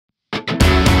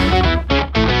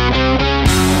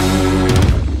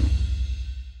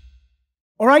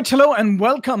All right, hello and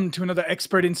welcome to another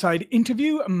Expert Inside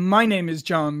interview. My name is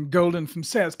John Goldin from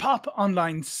Sales Pop,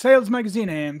 online sales magazine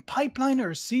and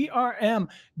Pipeliner CRM,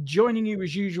 joining you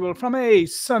as usual from a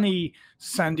sunny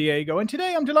San Diego. And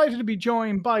today I'm delighted to be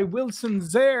joined by Wilson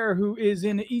Zehr, who is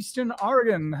in Eastern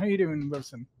Oregon. How you doing,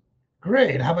 Wilson?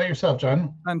 Great. How about yourself,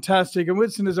 John? Fantastic. And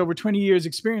Wilson has over 20 years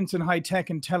experience in high tech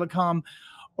and telecom,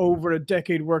 over a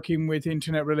decade working with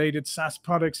internet-related SaaS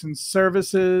products and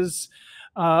services.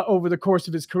 Over the course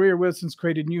of his career, Wilson's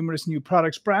created numerous new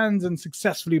products, brands, and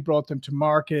successfully brought them to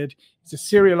market. He's a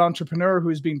serial entrepreneur who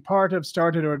has been part of,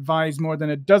 started, or advised more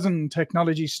than a dozen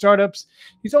technology startups.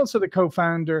 He's also the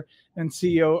co-founder and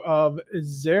CEO of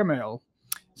Zehrmail,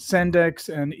 Sendex,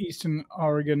 and Eastern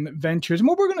Oregon Ventures. And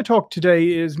what we're going to talk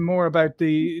today is more about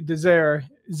the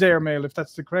Zehrmail, if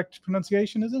that's the correct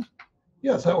pronunciation, is it?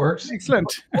 Yes, that works.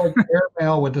 Excellent. Like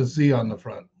Airmail with a Z on the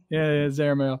front. Yeah,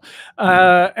 Zehrmail.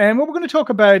 And what we're going to talk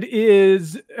about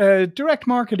is direct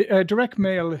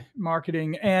mail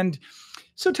marketing. And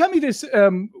so, tell me this,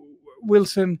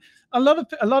 Wilson. A lot of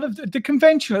the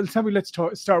conventional. Let's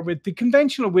start with the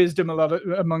conventional wisdom.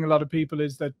 Among a lot of people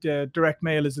is that direct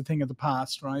mail is a thing of the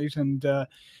past, right? And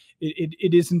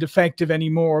it isn't effective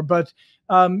anymore. But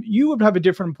you would have a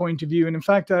different point of view. And in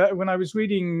fact, when I was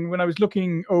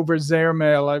looking over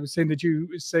Zehrmail, I was saying that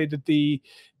you say that the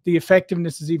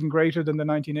effectiveness is even greater than the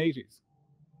 1980s.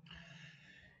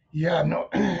 Yeah, no,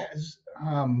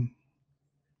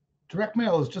 direct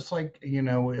mail is just like,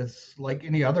 it's like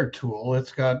any other tool.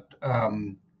 It's got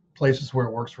places where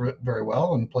it works very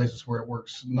well and places where it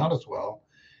works not as well.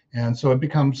 And so it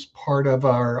becomes part of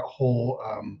our whole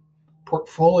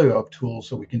portfolio of tools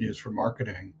that we can use for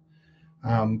marketing.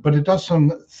 But it does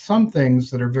some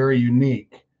things that are very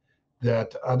unique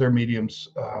that other mediums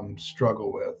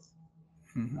struggle with.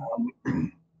 Mm-hmm.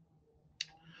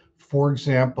 For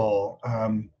example,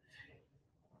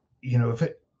 if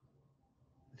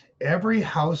every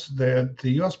house that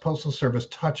the U.S. Postal Service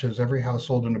touches every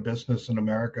household in a business in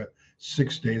America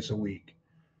 6 days a week.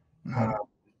 Mm-hmm.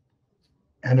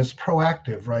 And it's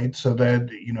proactive, right? So that,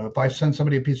 if I send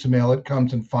somebody a piece of mail, it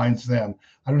comes and finds them.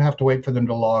 I don't have to wait for them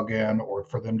to log in or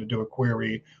for them to do a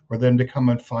query or them to come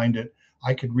and find it.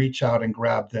 I could reach out and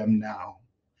grab them now.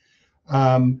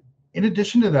 In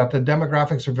addition to that, the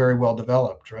demographics are very well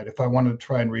developed, right? If I wanted to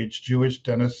try and reach Jewish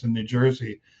dentists in New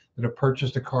Jersey that have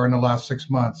purchased a car in the last 6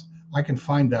 months, I can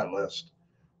find that list.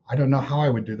 I don't know how I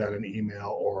would do that in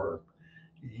email or,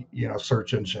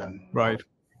 search engine. Right.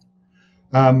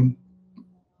 I'm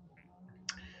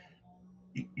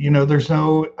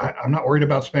not worried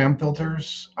about spam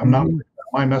filters. I'm not worried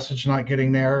about my message not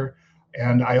getting there.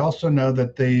 And I also know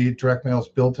that the direct mail is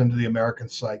built into the American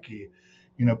psyche.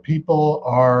 People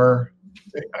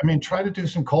try to do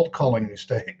some cold calling these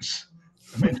days.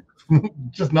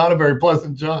 Just not a very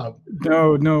pleasant job.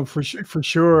 No, for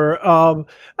sure.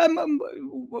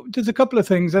 There's a couple of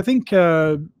things. I think,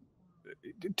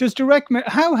 does direct mail,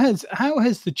 how has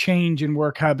the change in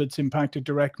work habits impacted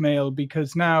direct mail?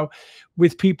 Because now,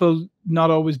 with people a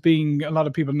lot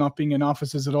of people not being in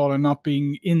offices at all and not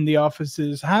being in the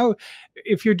offices,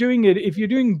 if you're doing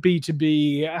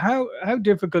B2B, how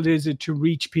difficult is it to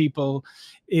reach people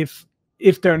if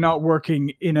they're not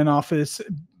working in an office?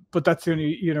 But that's the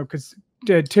only, because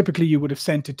typically you would have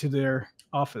sent it to their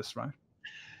office, right?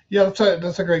 Yeah,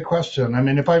 that's a great question. I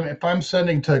mean, if I'm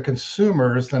sending to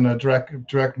consumers, then a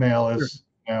direct mail is,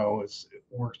 sure, it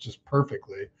works just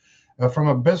perfectly. From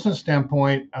a business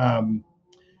standpoint,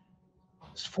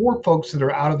 for folks that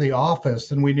are out of the office,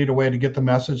 then we need a way to get the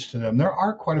message to them. There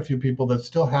are quite a few people that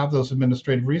still have those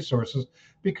administrative resources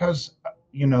because,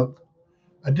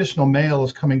 additional mail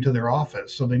is coming to their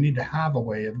office, so they need to have a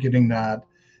way of getting that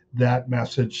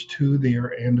message to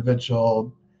their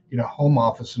individual, home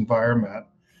office environment.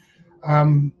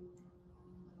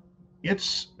 It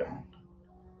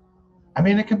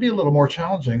can be a little more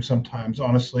challenging sometimes,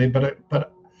 honestly,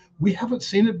 but we haven't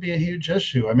seen it be a huge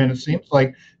issue. I mean, it seems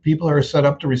like people are set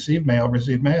up to receive mail.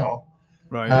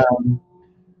 Right.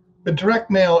 But direct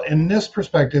mail in this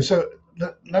perspective, so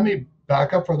let me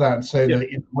back up for that and say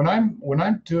that when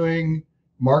I'm doing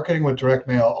marketing with direct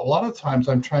mail, a lot of times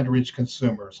I'm trying to reach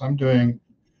consumers. I'm doing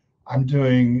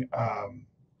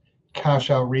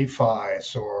cash out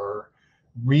refis or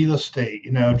real estate,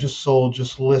 just sold,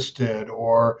 just listed,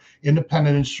 or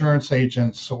independent insurance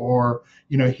agents, or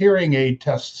hearing aid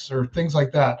tests or things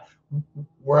like that,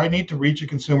 where I need to reach a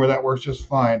consumer. That works just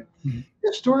fine. Mm-hmm.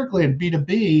 Historically in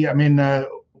B2B,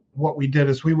 what we did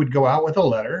is we would go out with a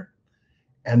letter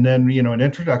and then an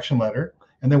introduction letter,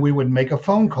 and then we would make a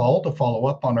phone call to follow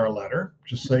up on our letter,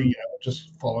 just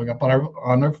following up on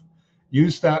our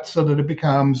use that so that it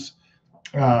becomes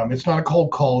It's not a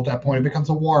cold call at that point. It becomes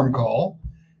a warm call.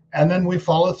 And then we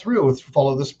follow through,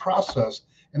 follow this process.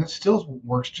 And it still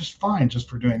works just fine just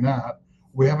for doing that.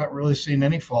 We haven't really seen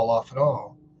any fall off at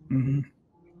all. Mm-hmm.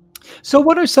 So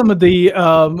what are some of the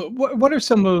what are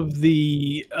some of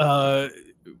the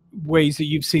ways that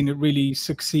you've seen it really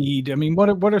succeed? I mean,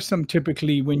 what are some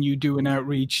typically when you do an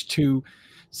outreach to,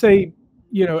 say,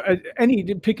 you know,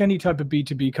 pick any type of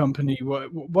B2B company,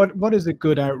 what does a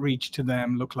good outreach to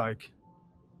them look like?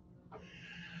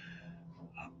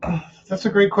 That's a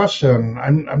great question.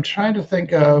 I'm trying to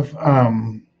think of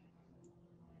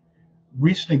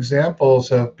recent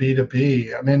examples of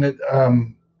B2B. I mean,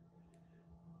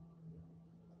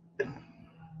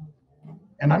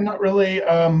 and I'm not really.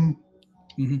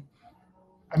 Mm-hmm.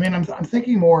 I mean, I'm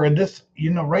thinking more in this. You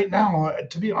know, right now,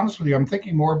 to be honest with you, I'm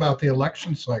thinking more about the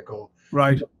election cycle.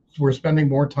 Right. We're spending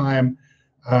more time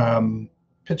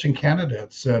pitching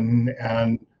candidates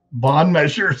and bond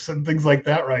measures and things like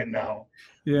that right now.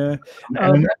 Yeah.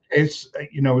 And in that case,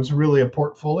 you know, it's really a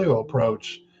portfolio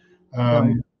approach.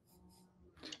 Right.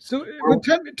 So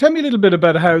tell me a little bit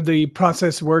about how the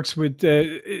process works with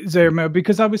Zehr,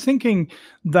 because I was thinking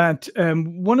that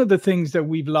one of the things that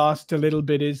we've lost a little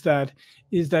bit is that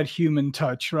human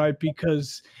touch, right?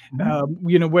 Because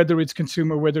you know, whether it's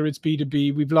consumer, whether it's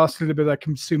B2B, we've lost a little bit of that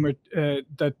consumer,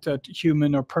 that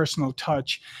human or personal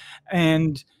touch,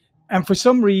 and for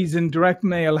some reason, direct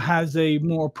mail has a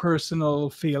more personal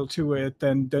feel to it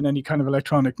than any kind of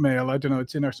electronic mail. I don't know.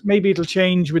 It's in our, maybe it'll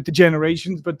change with the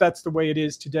generations, but that's the way it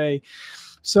is today.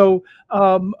 So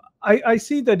I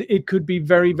see that it could be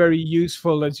very, very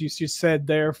useful, as you just said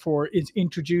there, for it's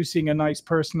introducing a nice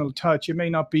personal touch. It may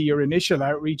not be your initial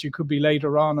outreach. It could be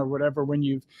later on or whatever when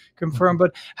you've confirmed.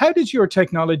 But how does your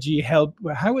technology help?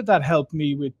 How would that help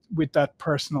me with that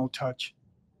personal touch?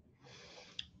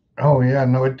 Oh yeah,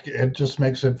 no, it just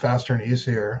makes it faster and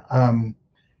easier. And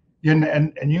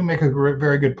you make a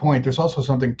very good point. There's also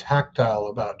something tactile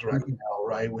about direct mail,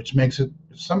 right? Which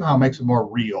somehow makes it more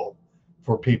real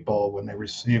for people when they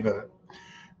receive it.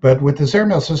 But with this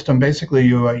airmail system, basically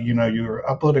you're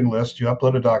uploading a list, you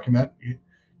upload a document,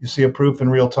 you see a proof in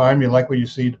real time, you like what you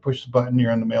see, to push the button,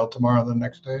 you're in the mail tomorrow, the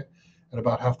next day, at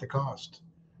about half the cost.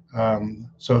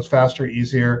 So it's faster,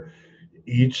 easier.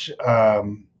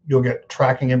 You'll get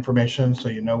tracking information, so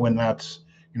you know when that's,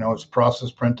 it's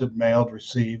processed, printed, mailed,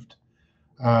 received.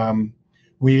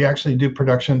 We actually do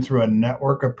production through a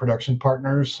network of production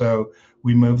partners, so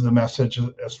we move the message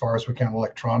as far as we can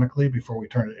electronically before we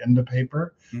turn it into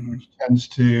paper, which tends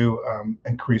to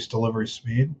increase delivery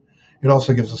speed. It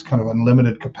also gives us kind of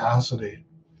unlimited capacity.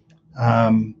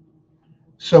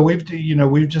 So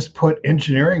we've just put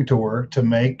engineering to work to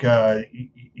make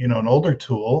an older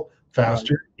tool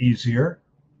faster, easier,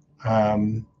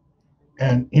 and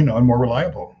more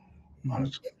reliable,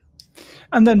 honestly.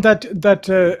 And then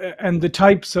and the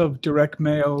types of direct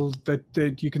mail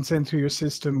that you can send through your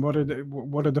system, what are the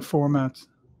formats?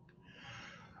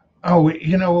 Oh,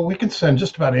 we can send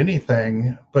just about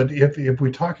anything, but if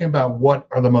we're talking about what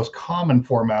are the most common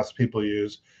formats people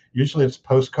use, usually it's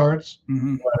postcards,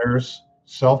 letters,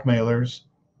 self-mailers,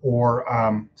 or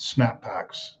snap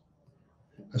packs.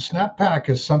 A snap pack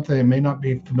is something that may not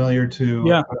be familiar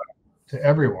to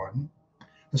everyone.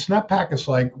 The snap pack is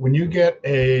like when you get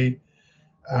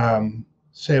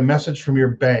say a message from your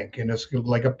bank, and it's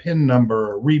like a PIN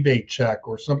number or a rebate check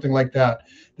or something like that.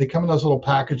 They come in those little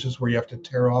packages where you have to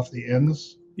tear off the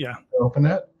ends to open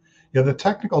it. Yeah, the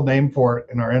technical name for it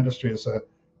in our industry is a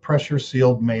pressure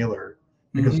sealed mailer,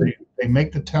 because they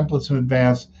make the templates in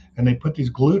advance and they put these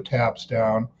glue tabs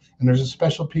down, and there's a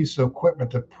special piece of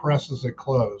equipment that presses it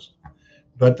closed.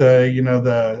 But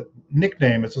the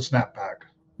nickname is a snap pack.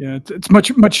 Yeah, it's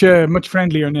much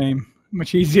friendlier name,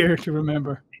 much easier to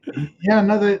remember. Yeah,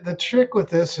 no, the trick with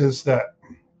this is that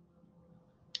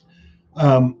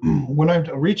when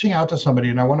I'm reaching out to somebody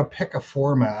and I want to pick a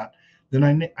format, then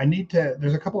I need to,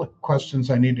 there's a couple of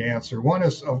questions I need to answer. One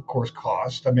is, of course,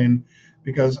 cost. I mean,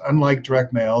 because unlike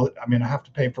direct mail, I mean, I have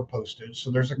to pay for postage,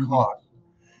 so there's a cost.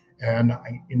 And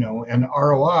and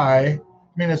ROI, I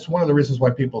mean, it's one of the reasons why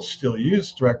people still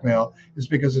use direct mail, is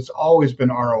because it's always been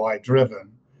ROI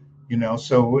driven.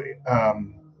 So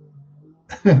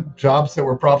jobs that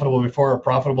were profitable before are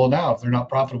profitable now. If they're not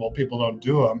profitable, people don't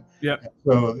do them. Yeah.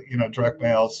 So direct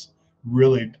mails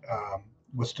really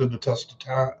withstood the test of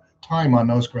time on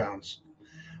those grounds.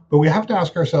 But we have to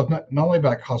ask ourselves not only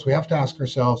about cost, we have to ask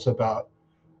ourselves about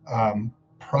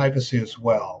privacy as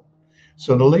well.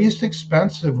 So the least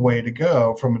expensive way to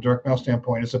go from a direct mail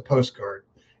standpoint is a postcard.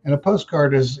 And a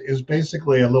postcard is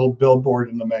basically a little billboard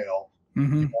in the mail.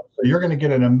 So you're going to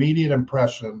get an immediate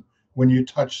impression when you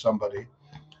touch somebody.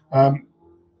 Um,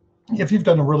 if you've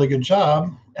done a really good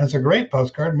job, and it's a great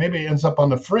postcard, maybe it ends up on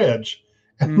the fridge,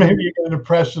 and maybe you get a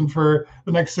depression for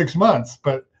the next 6 months.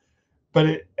 But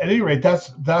at any rate,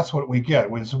 that's what we get.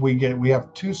 We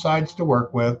have two sides to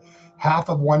work with. Half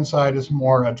of one side is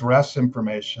more address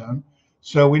information,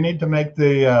 so we need to make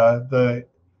the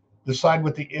side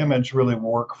with the image really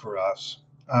work for us.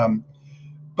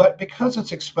 But because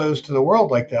it's exposed to the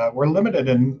world like that, we're limited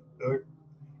in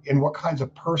what kinds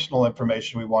of personal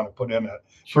information we want to put in it.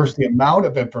 Sure. First, the amount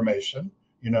of information,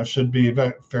 should be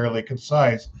fairly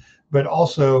concise, but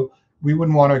also we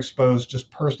wouldn't want to expose just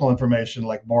personal information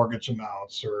like mortgage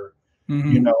amounts or,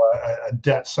 a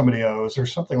debt somebody owes or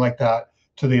something like that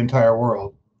to the entire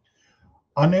world.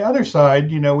 On the other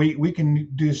side, we can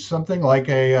do something like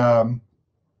a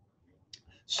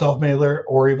self-mailer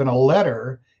or even a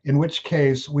letter, in which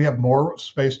case we have more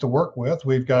space to work with.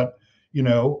 We've got,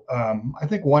 I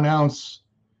think 1 ounce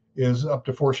is up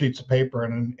to 4 sheets of paper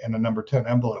and a number 10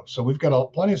 envelope. So we've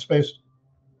got plenty of space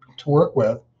to work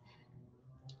with.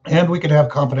 And we could have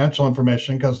confidential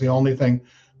information because the only thing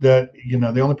that,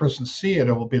 the only person to see it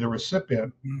will be the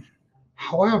recipient.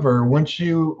 However, once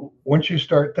you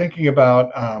start thinking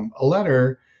about a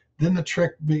letter, then the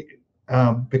trick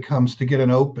becomes to get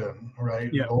an open,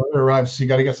 right? Yeah. The letter arrives, so you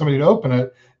got to get somebody to open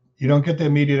it. You don't get the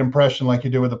immediate impression like you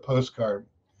do with a postcard.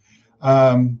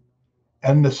 And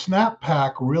the snap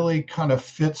pack really kind of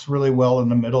fits really well in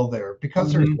the middle there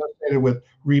because they're associated with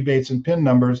rebates and PIN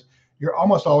numbers. You're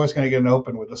almost always going to get an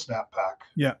open with a snap pack.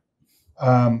 Yeah.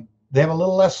 They have a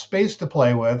little less space to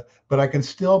play with, but I can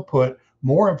still put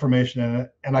more information in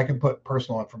it, and I can put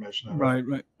personal information in it. Right.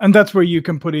 And that's where you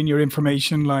can put in your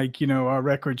information, like, our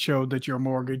record showed that your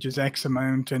mortgage is X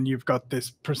amount and you've got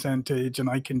this percentage and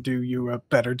I can do you a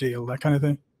better deal, that kind of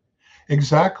thing.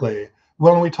 Exactly.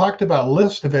 Well, we talked about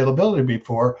list availability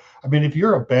before. I mean, if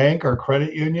you're a bank or a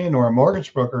credit union or a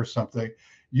mortgage broker or something,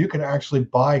 you can actually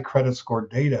buy credit score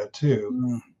data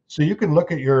too. So you can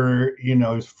look at your,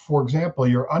 for example,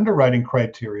 your underwriting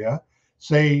criteria.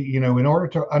 Say, in order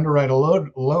to underwrite a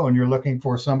loan, you're looking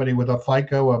for somebody with a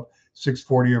FICO of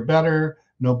 640 or better,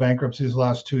 no bankruptcies the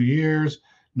last 2 years,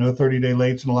 no 30-day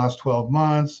lates in the last 12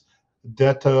 months,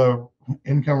 debt to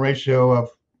income ratio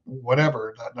of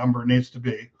whatever that number needs to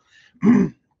be.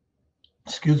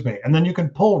 Excuse me. And then you can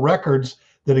pull records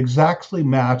that exactly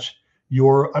match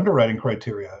your underwriting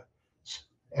criteria.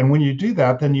 And when you do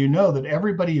that, then you know that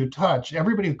everybody you touch,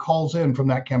 everybody who calls in from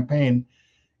that campaign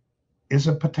is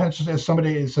a potential,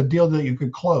 it's a deal that you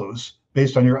could close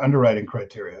based on your underwriting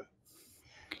criteria.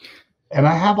 And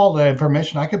I have all that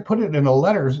information. I could put it in the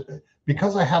letters.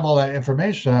 Because I have all that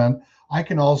information, I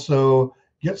can also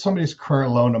get somebody's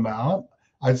current loan amount.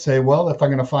 I'd say, well, if I'm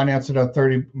going to finance it at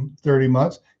 30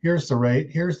 months, here's the rate,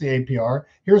 here's the APR,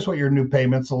 here's what your new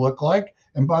payments will look like.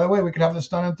 And by the way, we could have this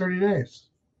done in 30 days.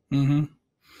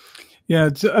 Yeah.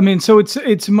 So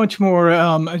it's much more,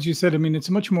 as you said, it's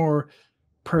much more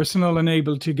personal and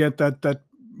able to get that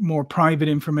more private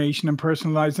information and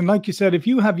personalized. And like you said, if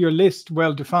you have your list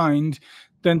well defined,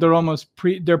 then they're almost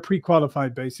they're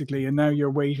pre-qualified basically. And now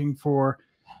you're waiting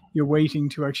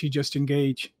to actually just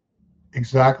engage.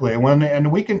 Exactly.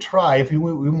 And we can try, if we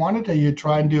wanted to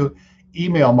try and do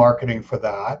email marketing for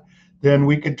that, then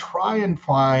we could try and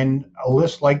find a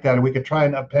list like that. And we could try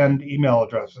and append email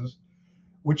addresses,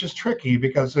 which is tricky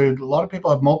because a lot of people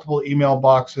have multiple email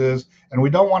boxes and we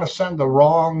don't want to send the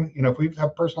wrong, if we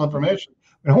have personal information,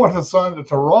 we don't want to send it to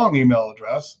the wrong email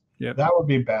address. Yep. That would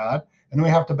be bad. And then we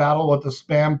have to battle with the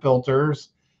spam filters.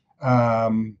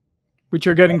 Which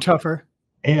are getting tougher.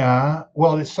 Yeah.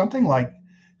 Well, it's something like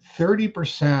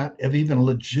 30% of even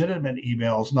legitimate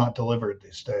emails not delivered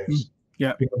these days.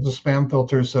 Yeah. Because the spam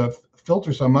filters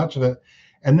filter so much of it.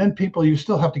 And then you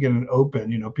still have to get it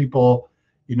open. People,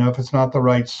 if it's not the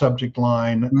right subject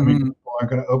line, people aren't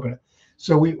going to open it.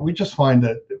 So we just find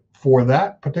that for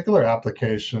that particular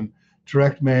application,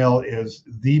 direct mail is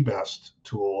the best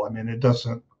tool. It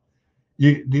doesn't,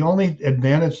 the only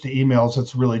advantage to emails,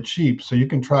 it's really cheap. So you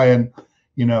can try and,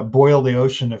 boil the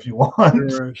ocean if you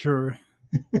want. Sure.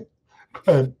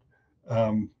 But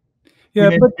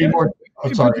yeah, but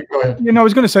sorry, go ahead. I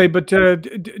was going to say, but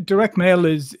direct mail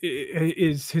is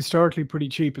historically pretty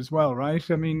cheap as well, right?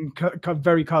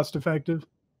 Very cost effective.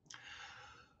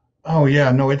 Oh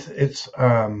yeah, no, it's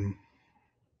the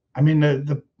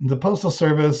Postal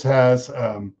Service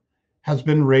has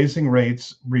been raising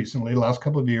rates recently, last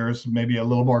couple of years, maybe a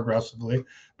little more aggressively,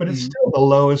 but it's still the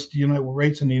lowest.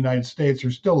 Rates in the United States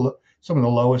are still some of the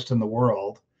lowest in the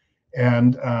world,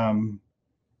 and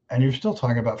you're still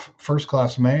talking about first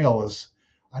class mail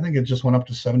I think it just went up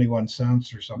to 71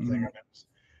 cents or something.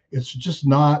 It's just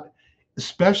not.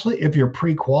 especially if you're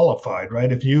pre-qualified,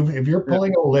 right? If you're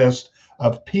pulling a list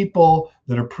of people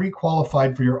that are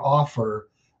pre-qualified for your offer,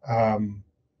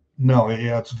 no,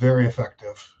 yeah, it's very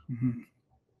effective. Mm-hmm.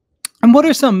 And what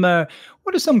are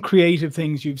some creative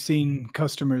things you've seen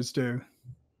customers do?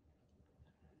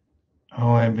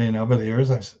 Oh, I mean, over the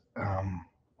years, I've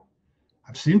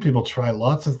seen people try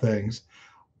lots of things.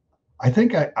 I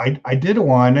think I did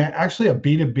one, actually a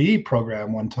B2B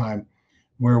program one time,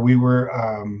 where we were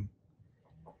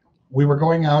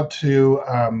going out to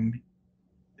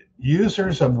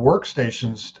users of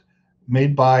workstations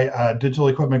made by Digital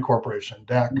Equipment Corporation,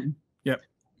 DEC. Mm-hmm. Yep.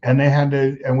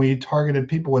 And we targeted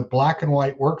people with black and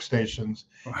white workstations.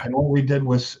 Right. And what we did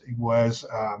was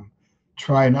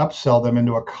try and upsell them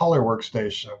into a color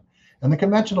workstation. And the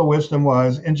conventional wisdom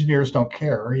was engineers don't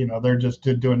care, they're just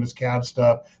doing this CAD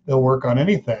stuff. They'll work on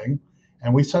anything.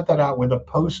 And we sent that out with a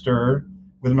poster,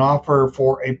 with an offer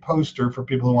for a poster for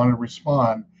people who wanted to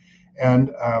respond.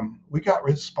 And we got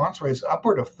response rates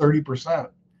upward of 30%.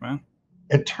 Wow.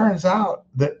 It turns out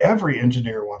that every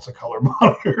engineer wants a color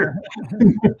monitor.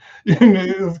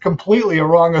 It's completely a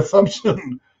wrong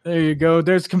assumption. There you go.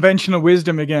 There's conventional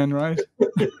wisdom again, right?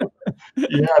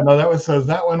 Yeah, no,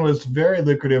 that one was very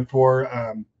lucrative for.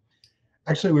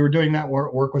 Actually, we were doing that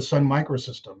work with Sun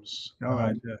Microsystems, Yeah.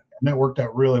 and that worked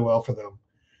out really well for them.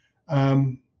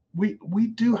 We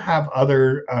do have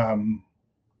other.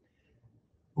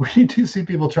 We do see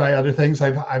people try other things.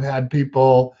 I've had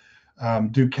people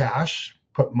do cash,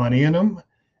 put money in them,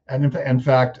 and in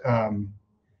fact,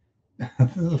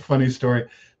 this is a funny story.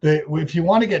 If you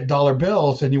want to get dollar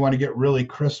bills and you want to get really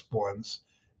crisp ones,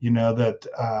 that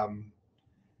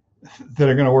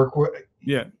are going to work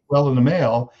well in the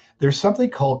mail, there's something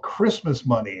called Christmas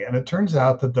money. And it turns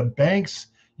out that the banks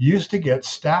used to get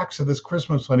stacks of this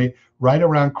Christmas money right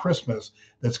around Christmas.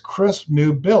 That's crisp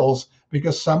new bills,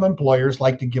 because some employers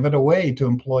like to give it away to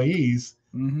employees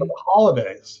for the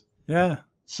holidays. Yeah.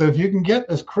 So if you can get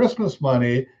this Christmas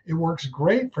money, it works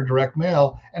great for direct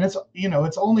mail. And it's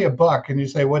only $1. And you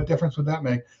say, what difference would that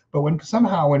make? But when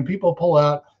people pull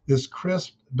out this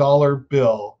crisp dollar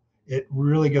bill, it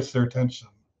really gets their attention.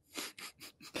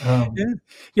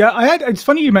 It's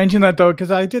funny you mentioned that, though,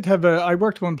 because I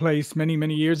worked one place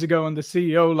many years ago, and the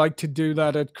CEO liked to do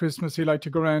that at Christmas. He liked to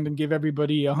go around and give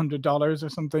everybody $100 or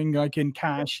something, like in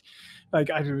cash. Like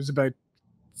it was about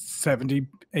 70,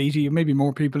 80, or maybe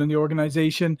more people in the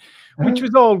organization, which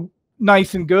was all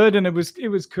nice and good, and it was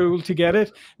cool to get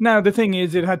it. Now the thing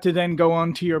is, it had to then go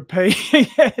on to your pay. It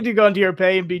had to go onto your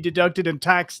pay and be deducted and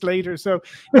taxed later. So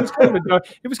it was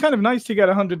kind of nice to get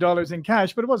 $100 in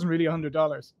cash, but it wasn't really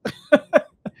 $100.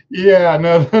 Yeah,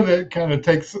 no, that kind of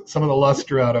takes some of the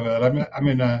luster out of it. I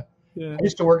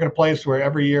used to work at a place where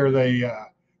every year the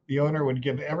owner would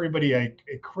give everybody a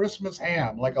Christmas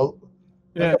ham, like a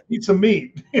piece of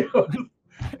meat.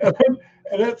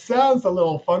 And it sounds a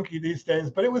little funky these days,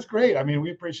 but it was great. I mean,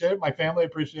 we appreciate it. My family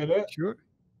appreciated it. Sure.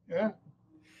 Yeah.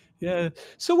 Yeah.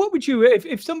 So what would you,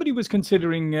 if somebody was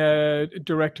considering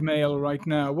direct mail right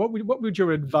now, what would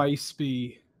your advice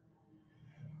be?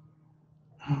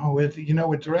 Oh, with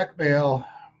direct mail,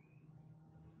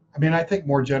 I mean, I think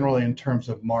more generally in terms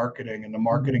of marketing and the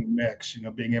marketing mix,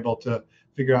 being able to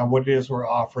figure out what it is we're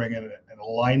offering and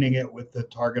aligning it with the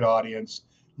target audience,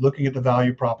 looking at the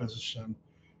value proposition,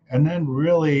 and then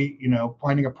really,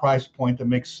 finding a price point that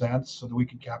makes sense so that we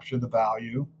can capture the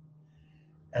value.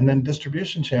 And then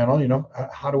distribution channel,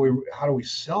 how do we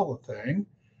sell the thing?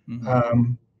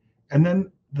 And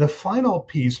then the final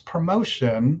piece,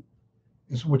 promotion,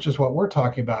 which is what we're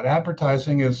talking about.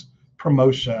 Advertising is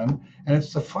promotion, and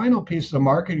it's the final piece of the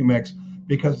marketing mix,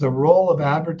 because the role of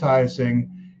advertising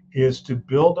is to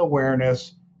build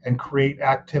awareness and create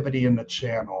activity in the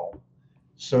channel.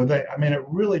 So that, it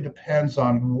really depends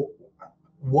on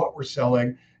what we're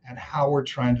selling and how we're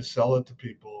trying to sell it to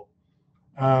people.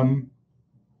 For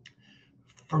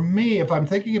me, if I'm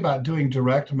thinking about doing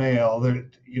direct mail,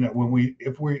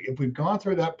 if we've gone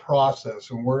through that process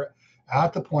and we're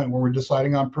at the point where we're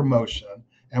deciding on promotion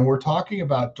and we're talking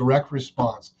about direct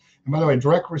response. And by the way,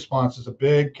 direct response is a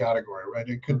big category, right?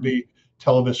 It could be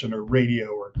television or radio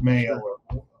or mail, or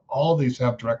all of these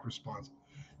have direct response.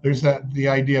 There's the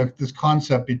idea of this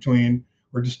concept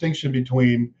distinction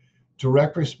between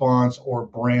direct response or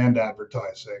brand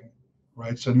advertising,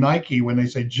 right? So Nike, when they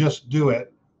say just do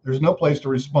it, there's no place to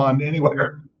respond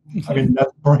anywhere.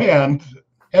 That's brand,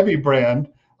 heavy brand.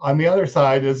 On the other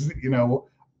side is,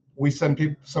 we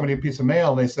send somebody a piece of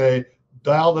mail and they say,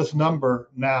 dial this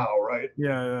number now, right?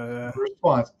 Yeah.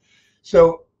 Response.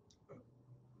 So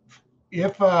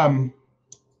if I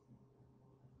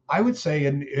I would say,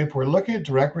 and if we're looking at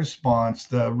direct response,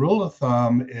 the rule of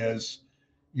thumb is,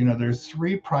 there's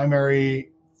three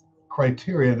primary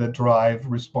criteria that drive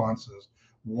responses.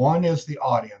 One is the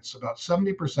audience. About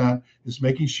 70% is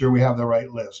making sure we have the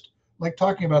right list, like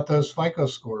talking about those FICO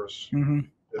scores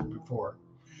before.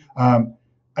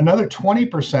 Another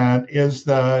 20% is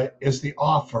the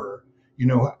offer.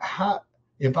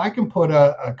 If I can put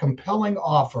a compelling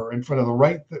offer in front of the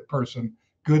right person,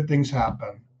 good things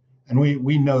happen, and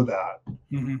we know that.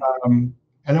 And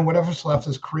then whatever's left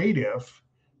is creative.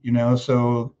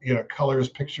 So colors,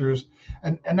 pictures,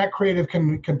 and that creative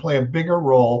can play a bigger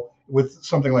role with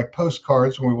something like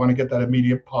postcards when we want to get that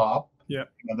immediate pop. Yeah.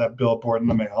 That billboard in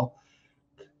the mail.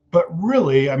 But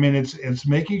really, I mean, it's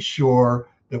making sure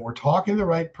that we're talking to the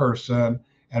right person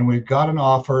and we've got an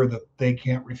offer that they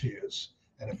can't refuse.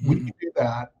 And if we can do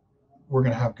that, we're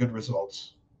going to have good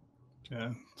results.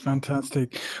 Yeah,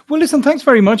 fantastic. Well, listen, thanks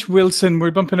very much, Wilson.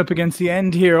 We're bumping up against the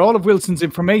end here. All of Wilson's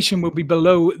information will be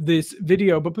below this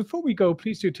video. But before we go,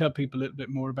 please do tell people a little bit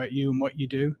more about you and what you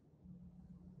do.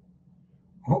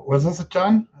 What was this,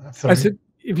 John? I said,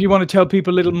 if you want to tell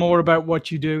people a little more about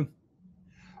what you do.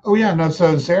 Oh, yeah. No,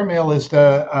 so Zehr Mail is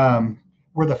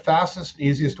we're the fastest and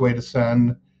easiest way to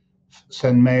send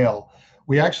mail.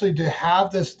 We actually do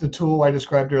have the tool I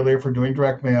described earlier for doing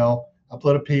direct mail.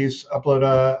 Upload a piece, upload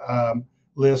a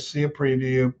list, see a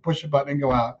preview, push a button and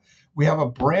go out. We have a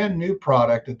brand new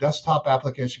product, a desktop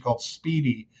application called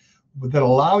Speedy, that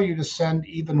allow you to send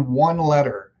even one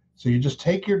letter. So you just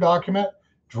take your document,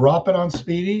 drop it on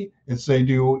Speedy, and say,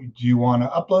 do you want to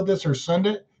upload this or send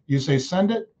it? You say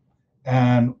send it,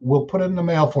 and we'll put it in the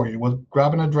mail for you. We'll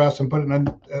grab an address and put it in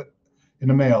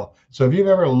the mail. So if you've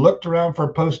ever looked around for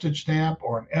a postage stamp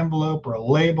or an envelope or a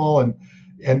label and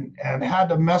had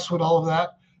to mess with all of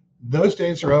that, those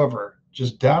days are over.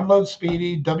 Just download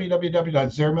Speedy,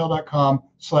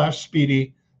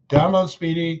 www.zehrmail.com/Speedy. Download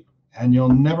Speedy, and you'll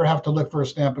never have to look for a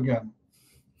stamp again.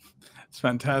 It's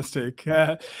fantastic.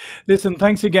 Listen,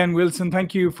 thanks again, Wilson.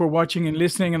 Thank you for watching and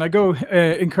listening. And I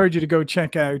encourage you to go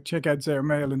check out Zehr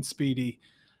Mail and Speedy.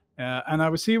 And I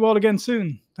will see you all again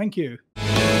soon. Thank you.